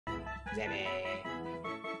Zebby.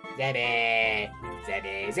 Zebby.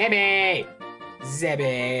 Zebby. Zebby.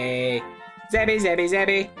 Zebby. Zebby, Zebby,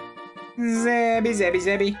 Zebby. Zebby, Zebby,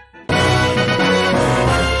 Zebby.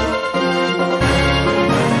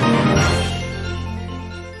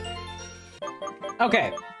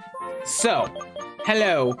 Okay, so,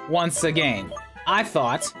 hello once again. I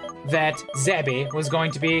thought that Zebby was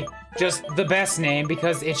going to be just the best name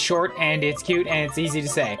because it's short and it's cute and it's easy to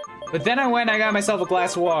say. But then I got myself a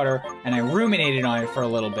glass of water and I ruminated on it for a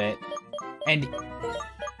little bit. And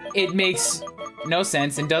it makes no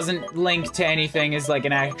sense and doesn't link to anything as like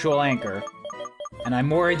an actual anchor. And I'm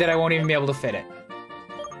worried that I won't even be able to fit it.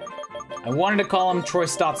 I wanted to call him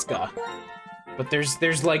Troistotska. But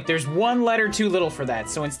there's one letter too little for that,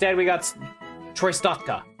 so instead we got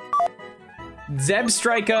Troistotka.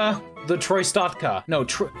 Zebstrika the Troistotka. No,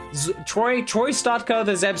 Troistotka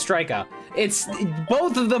the Zebstrika.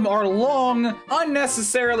 Both of them are long,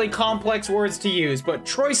 unnecessarily complex words to use, but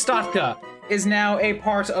Troistotka is now a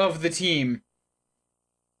part of the team.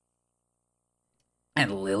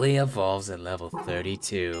 And Lilly evolves at level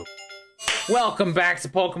 32. Welcome back to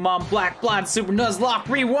Pokemon Black Blood Super Nuzlocke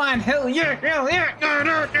Rewind. Hell yeah, hell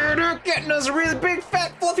yeah. Getting us a really big,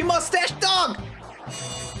 fat, fluffy mustache dog.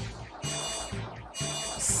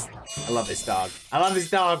 I love this dog. I love this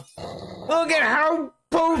dog. Look at how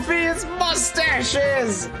poofy his mustache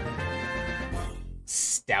is.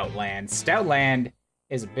 Stoutland. Stoutland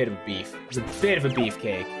is a bit of a beef. It's a bit of a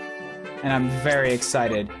beefcake. And I'm very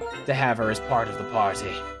excited to have her as part of the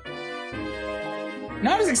party.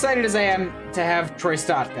 Not as excited as I am to have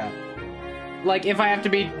Troistotka. Like, if I have to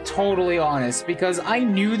be totally honest, because I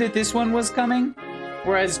knew that this one was coming,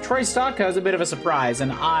 whereas Troistotka is a bit of a surprise,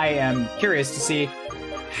 and I am curious to see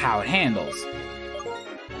how it handles.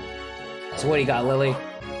 So what do you got, Lilly?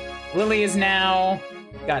 Lilly is now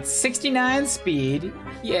got 69 speed,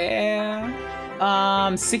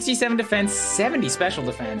 yeah. 67 defense, 70 special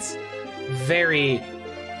defense. Very,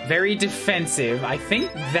 very defensive. I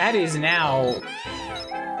think that is now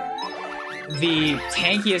the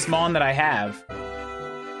tankiest Mon that I have.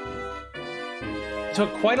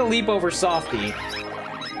 Took quite a leap over Softy.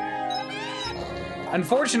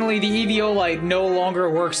 Unfortunately, the Eviolite no longer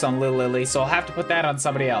works on Lilly, so I'll have to put that on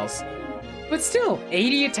somebody else. But still,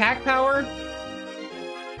 80 attack power,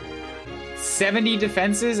 70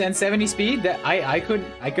 defenses, and 70 speed. That I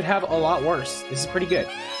could have a lot worse. This is pretty good.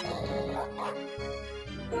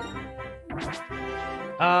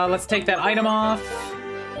 Let's take that item off.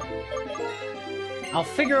 I'll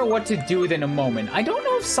figure out what to do with it in a moment. I don't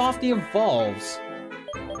know if Softy evolves.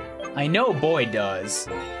 I know Boyd does.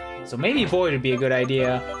 So maybe Boyd would be a good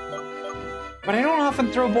idea. But I don't often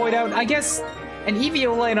throw Boyd out. I guess an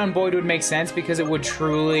Eviolite on Boyd would make sense because it would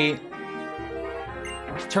truly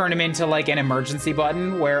turn him into like an emergency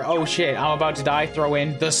button where, oh shit, I'm about to die, throw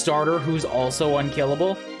in the starter who's also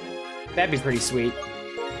unkillable. That'd be pretty sweet.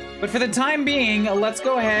 But for the time being, let's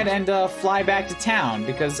go ahead and fly back to town,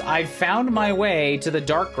 because I found my way to the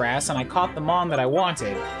dark grass and I caught the Mon that I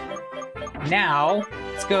wanted. Now,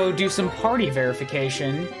 let's go do some party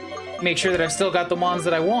verification, make sure that I've still got the Mons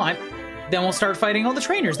that I want, then we'll start fighting all the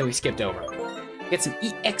trainers that we skipped over. Get some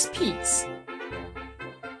EXPs.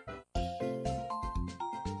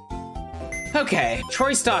 Okay,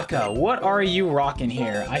 Troistotka, what are you rocking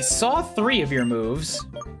here? I saw 3 of your moves.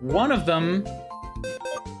 One of them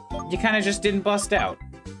you kind of just didn't bust out.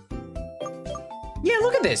 Yeah,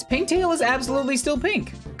 look at this. Pinktail is absolutely still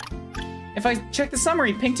pink. If I check the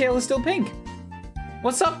summary, Pinktail is still pink.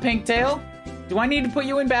 What's up, Pinktail? Do I need to put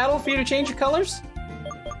you in battle for you to change your colors?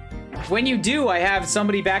 When you do, I have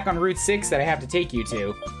somebody back on Route 6 that I have to take you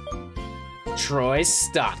to.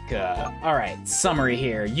 Troistotka. All right, summary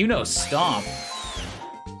here. You know Stomp.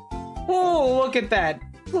 Oh, look at that.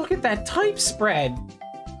 Look at that type spread.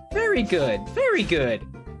 Very good, very good.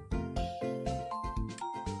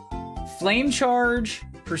 Flame Charge,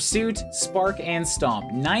 Pursuit, Spark, and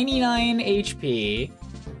Stomp. 99 HP.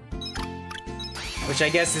 Which I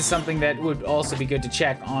guess is something that would also be good to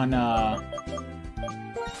check on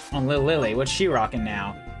Lilly. What's she rocking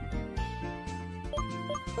now?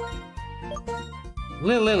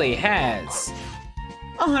 Lilly has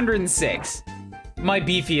 106. My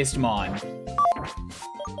beefiest Mon.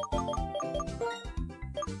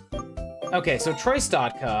 Okay, so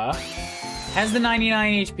Troistotka has the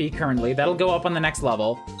 99 HP currently. That'll go up on the next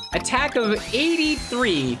level. Attack of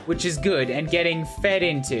 83, which is good, and getting fed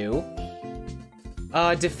into.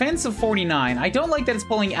 Defense of 49. I don't like that it's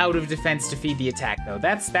pulling out of defense to feed the attack, though.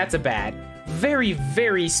 That's a bad. Very,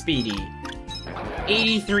 very speedy.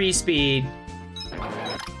 83 speed.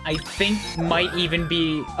 I think might even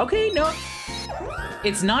be... Okay, no.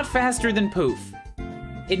 It's not faster than Poof.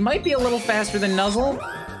 It might be a little faster than Nuzzle,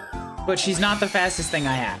 but she's not the fastest thing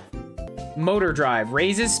I have. Motor Drive.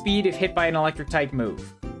 Raises speed if hit by an electric-type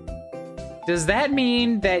move. Does that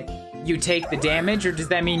mean that you take the damage, or does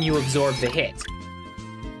that mean you absorb the hit?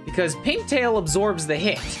 Because Pink Tail absorbs the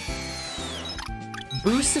hit.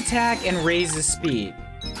 Boosts attack and raises speed.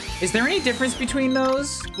 Is there any difference between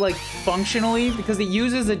those, like, functionally? Because it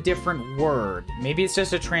uses a different word. Maybe it's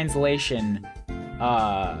just a translation,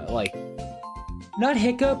 like, not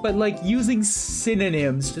hiccup, but like using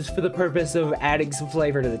synonyms just for the purpose of adding some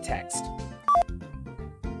flavor to the text.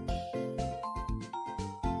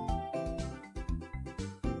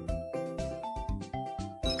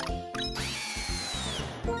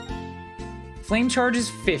 Flame charge is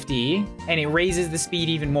 50, and it raises the speed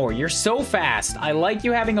even more. You're so fast. I like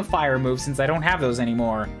you having a fire move since I don't have those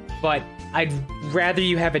anymore, but I'd rather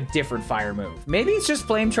you have a different fire move. Maybe it's just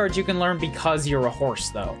flame charge you can learn because you're a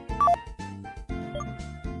horse, though.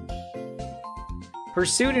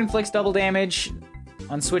 Pursuit inflicts double damage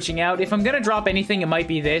on switching out. If I'm gonna drop anything, it might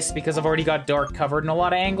be this, because I've already got Dark covered in a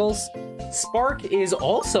lot of angles. Spark is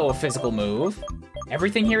also a physical move.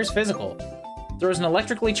 Everything here is physical. Throws an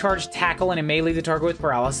electrically charged tackle and it melee the target with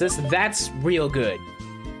paralysis. That's real good.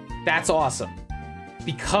 That's awesome.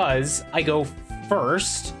 Because I go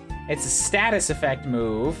first, it's a status effect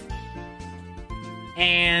move,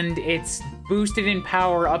 and it's boosted in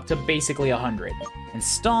power up to basically 100. And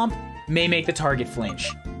Stomp may make the target flinch.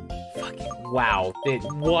 Fucking wow,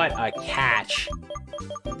 what a catch.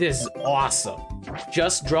 This is awesome.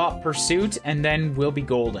 Just drop Pursuit and then we'll be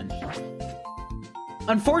golden.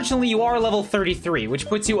 Unfortunately, you are level 33, which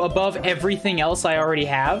puts you above everything else I already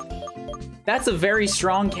have. That's a very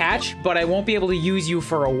strong catch, but I won't be able to use you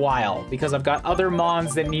for a while because I've got other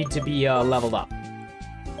mons that need to be leveled up.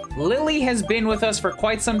 Lilly has been with us for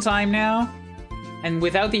quite some time now, and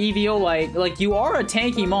without the EVO-like, like, you are a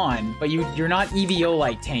tanky mon, but you're not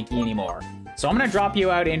EVO-like tanky anymore. So I'm gonna drop you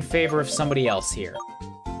out in favor of somebody else here.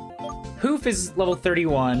 Hoof is level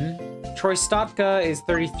 31, Troy Stotka is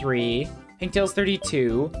 33, Pinktail's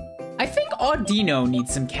 32. I think Audino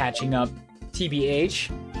needs some catching up, TBH.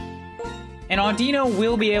 And Audino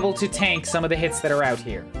will be able to tank some of the hits that are out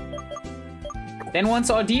here. Then once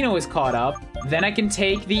Audino is caught up, then I can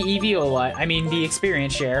take the the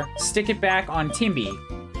experience share, stick it back on Timby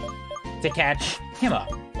to catch him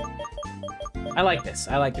up. I like this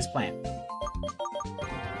plan.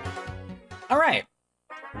 All right,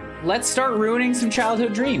 let's start ruining some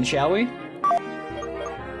childhood dreams, shall we?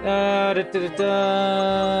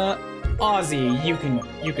 Ozzy,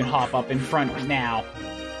 you can hop up in front now.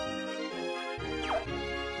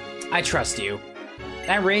 I trust you.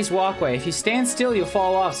 That raised walkway, if you stand still, you'll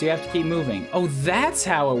fall off, so you have to keep moving. Oh, that's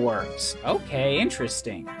how it works. Okay,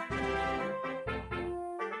 interesting.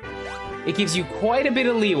 It gives you quite a bit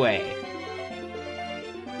of leeway.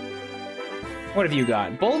 What have you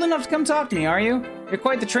got? Bold enough to come talk to me, are you? You're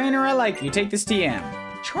quite the trainer, I like you. Take this TM.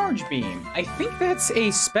 Charge Beam. I think that's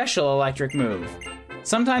a special electric move.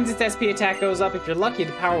 Sometimes its SP attack goes up. If you're lucky,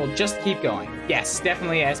 the power will just keep going. Yes,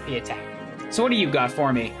 definitely a SP attack. So what do you got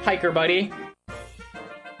for me, hiker buddy?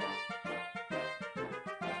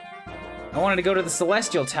 I wanted to go to the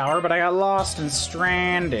Celestial Tower, but I got lost and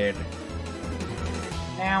stranded.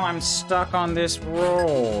 Now I'm stuck on this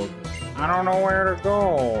road. I don't know where to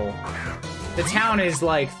go. The town is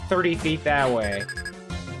like 30 feet that way.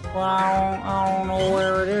 Well, I don't know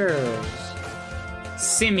where it is.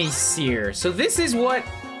 Simisear. So this is what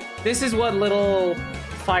little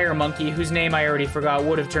fire monkey, whose name I already forgot,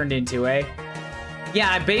 would have turned into, eh?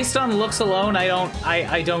 Yeah, based on looks alone, I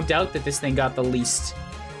don't doubt that this thing got the least,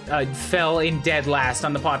 fell in dead last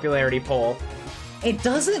on the popularity poll. It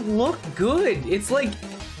doesn't look good. It's like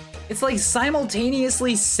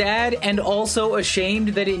simultaneously sad and also ashamed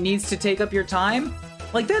that it needs to take up your time.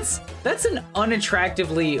 Like, that's an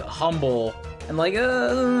unattractively humble and like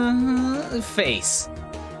face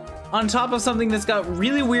on top of something that's got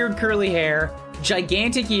really weird curly hair,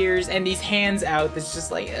 gigantic ears, and these hands out. That's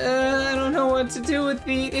just like, I don't know what to do with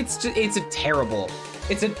the. It's a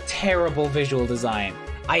terrible visual design.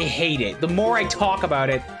 I hate it. The more I talk about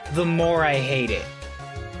it, the more I hate it.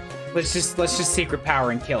 Let's just secret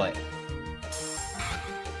power and kill it.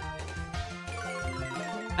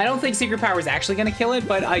 I don't think secret power is actually gonna kill it,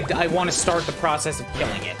 but I want to start the process of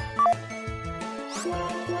killing it.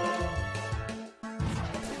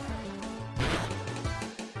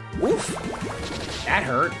 Oof, that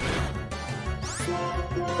hurt.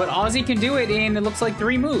 But Ozzy can do it in, it looks like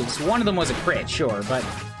 3 moves. One of them was a crit, sure, but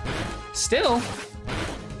still,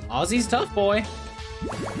 Ozzy's tough, boy.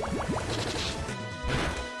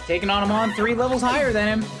 Taking on him on 3 levels higher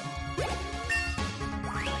than him.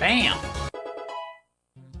 Bam!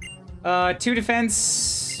 2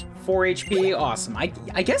 defense, 4 HP, awesome. I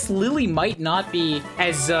guess Lilly might not be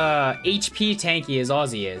as HP tanky as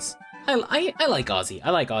Ozzy is. I like Ozzy. I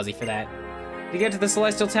like Ozzy for that. To get to the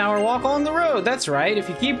Celestial Tower, walk along the road. That's right. If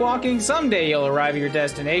you keep walking, someday you'll arrive at your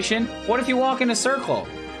destination. What if you walk in a circle?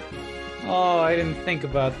 Oh, I didn't think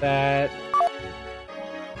about that.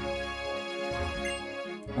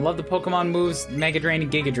 I love the Pokemon moves Mega Drain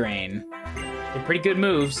and Giga Drain. They're pretty good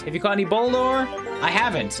moves. Have you caught any Boldore? I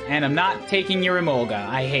haven't, and I'm not taking your Emolga.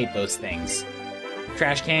 I hate those things.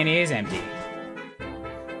 Trash can is empty.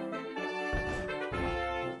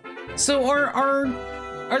 So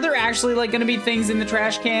are there actually like gonna be things in the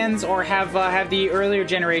trash cans, or have the earlier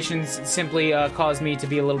generations simply caused me to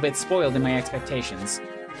be a little bit spoiled in my expectations?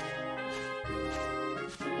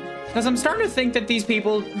 Because I'm starting to think that these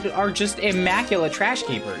people are just immaculate trash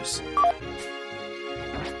keepers.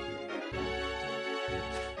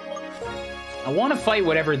 I want to fight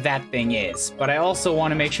whatever that thing is, but I also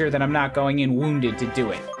want to make sure that I'm not going in wounded to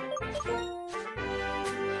do it.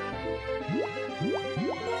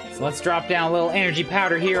 So let's drop down a little energy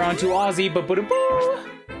powder here onto Ozzy.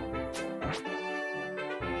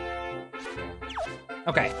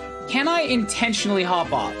 Okay, can I intentionally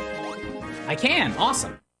hop off? I can,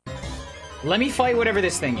 awesome. Let me fight whatever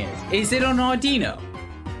this thing is. Is it an Audino?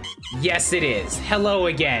 Yes, it is. Hello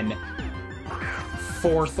again.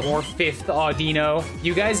 4th or 5th Audino.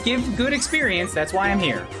 You guys give good experience, that's why I'm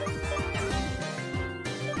here.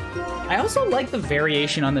 I also like the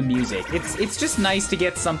variation on the music. It's just nice to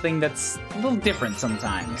get something that's a little different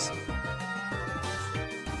sometimes.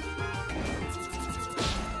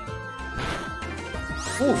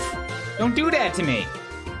 Oof, don't do that to me.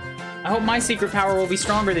 I hope my secret power will be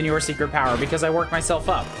stronger than your secret power because I worked myself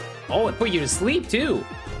up. Oh, it put you to sleep too.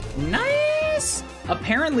 Nice!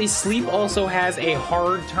 Apparently, sleep also has a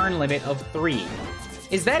hard turn limit of 3.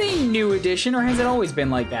 Is that a new addition, or has it always been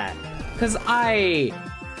like that? Because I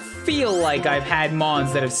feel like I've had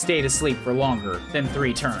mons that have stayed asleep for longer than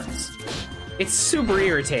 3 turns. It's super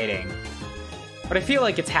irritating, but I feel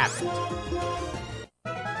like it's happened.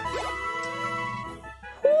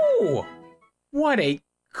 Ooh, what a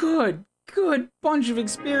good bunch of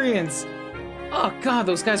experience. Oh god,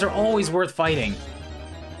 those guys are always worth fighting.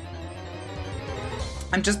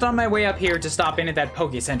 I'm just on my way up here to stop in at that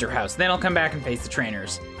Poke Center house. Then I'll come back and face the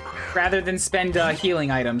trainers. Rather than spend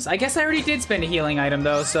healing items. I guess I already did spend a healing item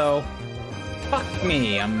though, so... Fuck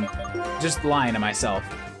me, I'm just lying to myself.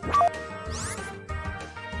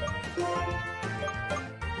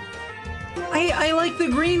 I like the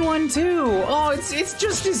green one too. Oh, it's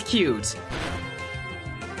just as cute.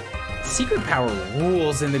 Secret power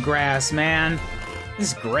rules in the grass, man.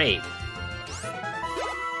 This is great.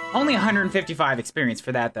 Only 155 experience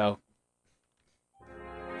for that, though.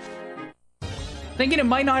 Thinking it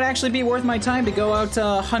might not actually be worth my time to go out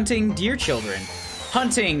hunting deer children.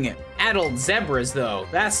 Hunting adult zebras, though,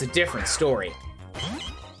 that's a different story.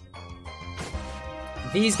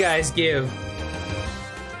 These guys give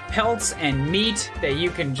pelts and meat that you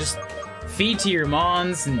can just feed to your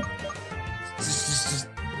mons, and just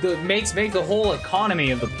makes the whole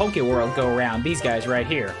economy of the Poke world go around. These guys right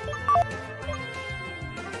here.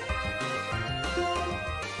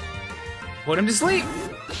 Put him to sleep!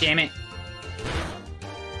 Damn it.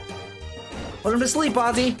 Put him to sleep,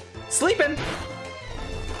 Ozzy! Sleeping!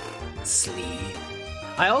 Sleep.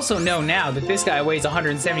 I also know now that this guy weighs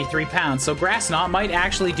 173 pounds, so Grass Knot might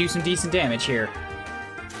actually do some decent damage here.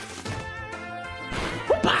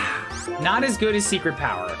 Whoopah! Not as good as Secret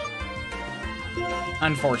Power.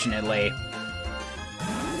 Unfortunately.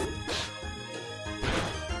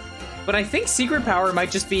 But I think Secret Power might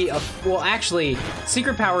just be a... Well, actually,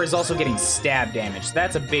 Secret Power is also getting stab damage.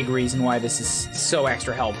 That's a big reason why this is so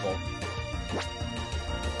extra helpful.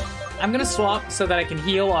 I'm gonna swap so that I can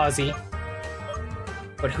heal Ozzy.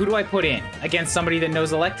 But who do I put in? Against somebody that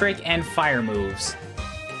knows electric and fire moves.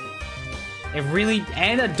 It really...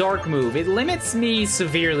 And a dark move. It limits me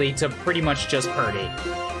severely to pretty much just Purdy.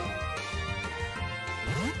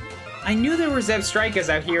 I knew there were Zebstrikers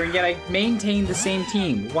out here, and yet I maintained the same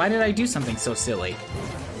team. Why did I do something so silly?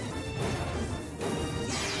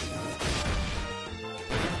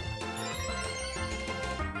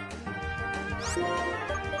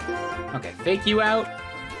 Okay, fake you out.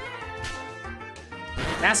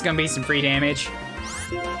 That's gonna be some free damage.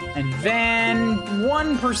 And then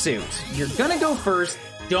one pursuit. You're gonna go first.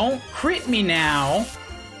 Don't crit me now.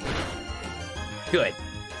 Good.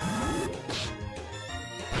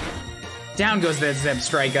 Down goes that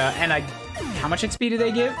Zebstrika, and how much XP do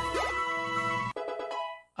they give?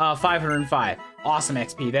 505. Awesome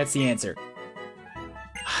XP, that's the answer.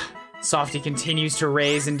 Softy continues to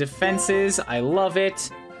raise in defenses. I love it.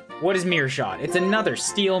 What is Mirror Shot? It's another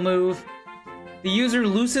steel move. The user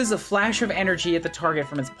loses a flash of energy at the target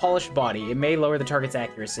from its polished body. It may lower the target's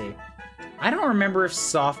accuracy. I don't remember if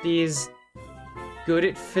Softy is good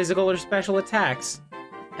at physical or special attacks.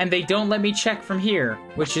 And they don't let me check from here,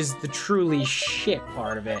 which is the truly shit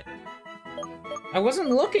part of it. I wasn't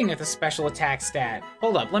looking at the special attack stat.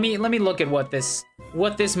 Hold up, let me look at what this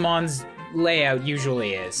mon's layout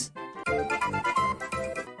usually is.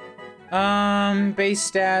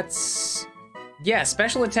 Base stats. Yeah,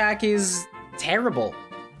 special attack is terrible.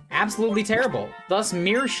 Absolutely terrible. Thus,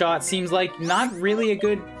 Mirror Shot seems like not really a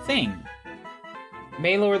good thing.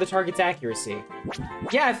 May lower the target's accuracy.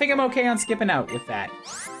 Yeah, I think I'm okay on skipping out with that.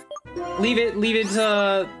 Leave it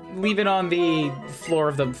on the floor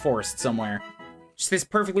of the forest somewhere. Just this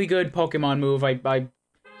perfectly good Pokemon move. I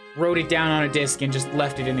wrote it down on a disc and just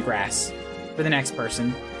left it in the grass for the next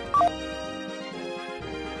person.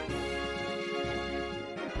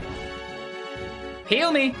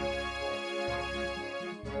 Heal me!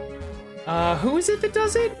 Who is it that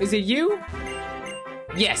does it? Is it you?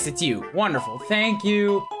 Yes, it's you. Wonderful. Thank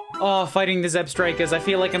you. Oh, fighting the Zebstrikers. I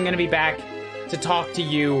feel like I'm gonna be back to talk to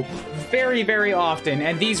you very, very often.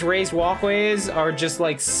 And these raised walkways are just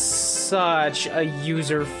like such a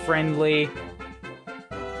user-friendly,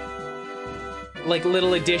 like,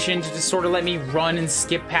 little addition to just sort of let me run and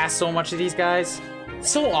skip past so much of these guys.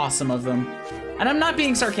 So awesome of them. And I'm not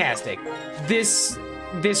being sarcastic. This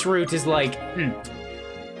route is like,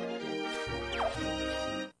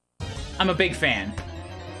 I'm a big fan.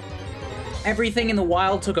 Everything in the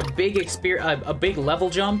wild took a big level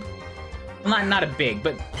jump. Well, not a big,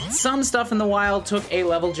 but some stuff in the wild took a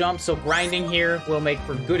level jump, so grinding here will make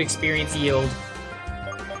for good experience yield.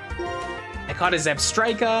 I caught a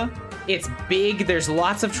Zebstrika. It's big, there's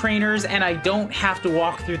lots of trainers, and I don't have to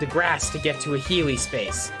walk through the grass to get to a Healy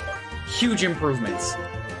space. Huge improvements.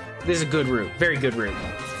 This is a good route, very good route.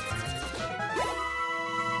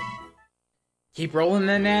 Keep rolling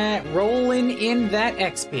in that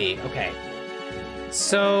XP. Okay.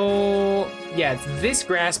 So, yeah, it's this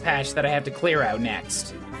grass patch that I have to clear out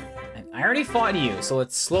next. And I already fought you, so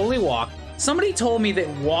let's slowly walk. Somebody told me that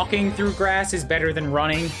walking through grass is better than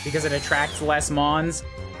running because it attracts less mons.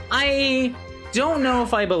 I don't know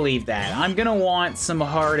if I believe that. I'm gonna want some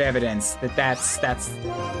hard evidence that that's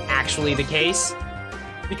actually the case.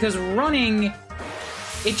 Because running,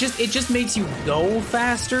 it just makes you go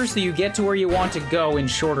faster, so you get to where you want to go in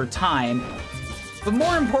shorter time. But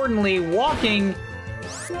more importantly, walking,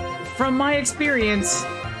 from my experience,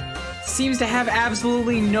 seems to have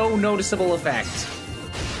absolutely no noticeable effect.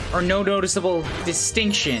 Or no noticeable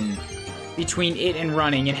distinction between it and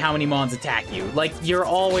running and how many mons attack you. Like, you're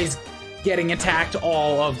always getting attacked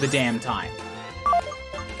all of the damn time.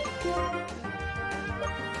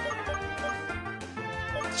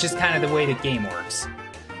 It's just kind of the way the game works.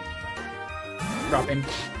 Drop in.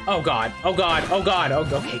 Oh god, oh god, oh god, oh,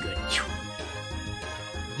 okay, good.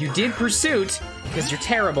 You did Pursuit, because you're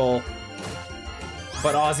terrible,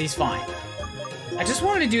 but Ozzy's fine. I just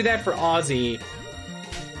wanted to do that for Ozzy,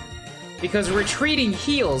 because retreating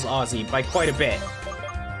heals Ozzy by quite a bit.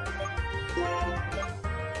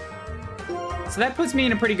 So that puts me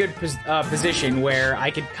in a pretty good position where I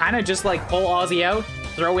could kind of just like pull Ozzy out,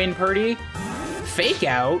 throw in Purdy, fake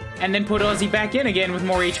out, and then put Ozzy back in again with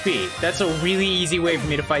more HP. That's a really easy way for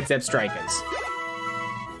me to fight Zebstrikers.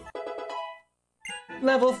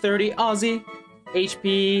 Level 30 Ozzy.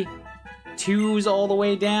 HP 2's all the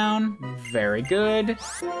way down. Very good.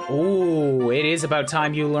 Ooh, it is about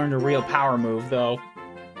time you learned a real power move, though.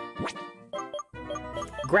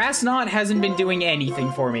 Grass Knot hasn't been doing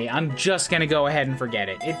anything for me. I'm just gonna go ahead and forget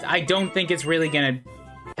it. I don't think it's really gonna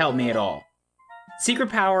help me at all. Secret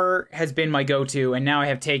Power has been my go-to, and now I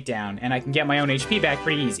have Takedown, and I can get my own HP back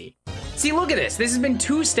pretty easy. See, look at this. This has been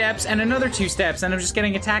 2 steps and another 2 steps, and I'm just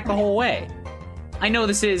getting attacked the whole way. I know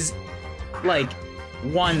this is, like,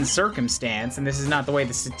 one circumstance, and this is not the way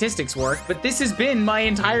the statistics work, but this has been my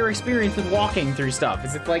entire experience with walking through stuff.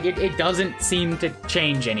 It's like, it doesn't seem to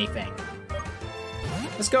change anything.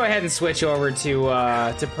 Let's go ahead and switch over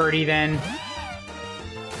to Purdy then.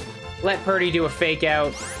 Let Purdy do a fake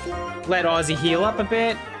out. Let Ozzy heal up a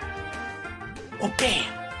bit. Oh,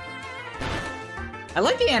 bam! I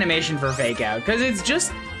like the animation for fake out, because it's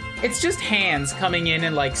just hands coming in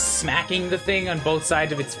and like smacking the thing on both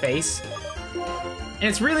sides of its face. And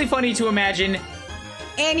it's really funny to imagine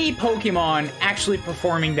any Pokemon actually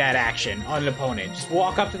performing that action on an opponent. Just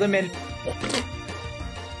walk up to them and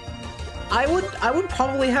I would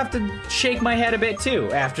probably have to shake my head a bit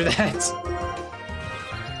too after that.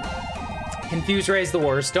 Confuse Ray's the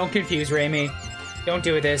worst. Don't confuse Ray me. Don't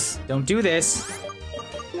do this. Don't do this.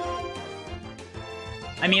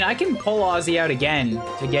 I mean, I can pull Ozzy out again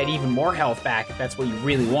to get even more health back if that's what you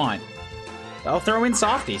really want. I'll throw in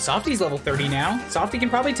Softy. Softy's level 30 now. Softy can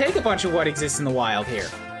probably take a bunch of what exists in the wild here.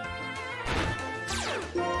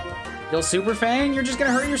 Kill Super Fang, you're just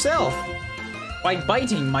gonna hurt yourself by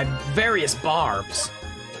biting my various barbs.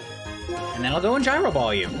 And then I'll go and Gyro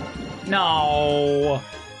Ball you. No.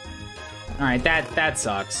 Alright, that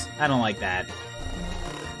sucks. I don't like that.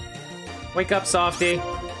 Wake up, Softy.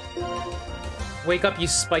 Wake up, you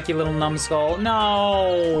spiky little numbskull.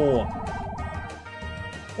 No!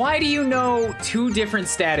 Why do you know 2 different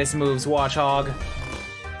status moves, Watchog?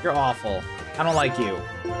 You're awful. I don't like you.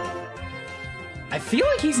 I feel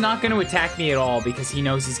like he's not going to attack me at all because he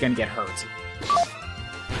knows he's going to get hurt.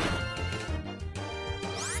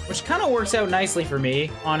 Which kind of works out nicely for me,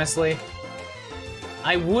 honestly.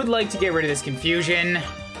 I would like to get rid of this confusion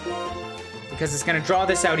because it's going to draw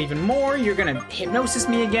this out even more. You're going to hypnosis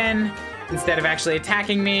me again instead of actually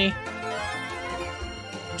attacking me.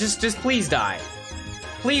 Just please die.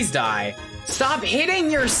 Please die. Stop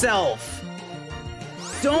hitting yourself.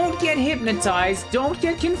 Don't get hypnotized. Don't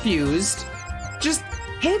get confused. Just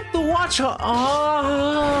hit the Watchog.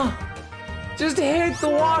 Just hit the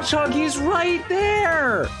Watchog. He's right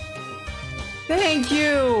there. Thank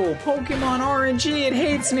you. Pokemon RNG. It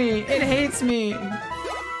hates me. It hates me.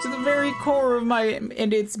 To the very core of my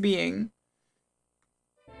and its being.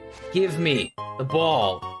 Give me the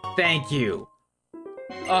ball. Thank you.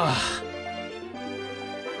 Ugh.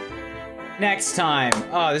 Next time.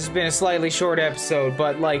 Oh, this has been a slightly short episode,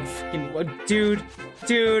 but like, dude.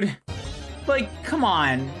 Like, come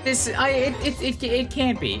on. It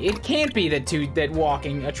can't be. It can't be that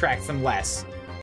walking attracts them less.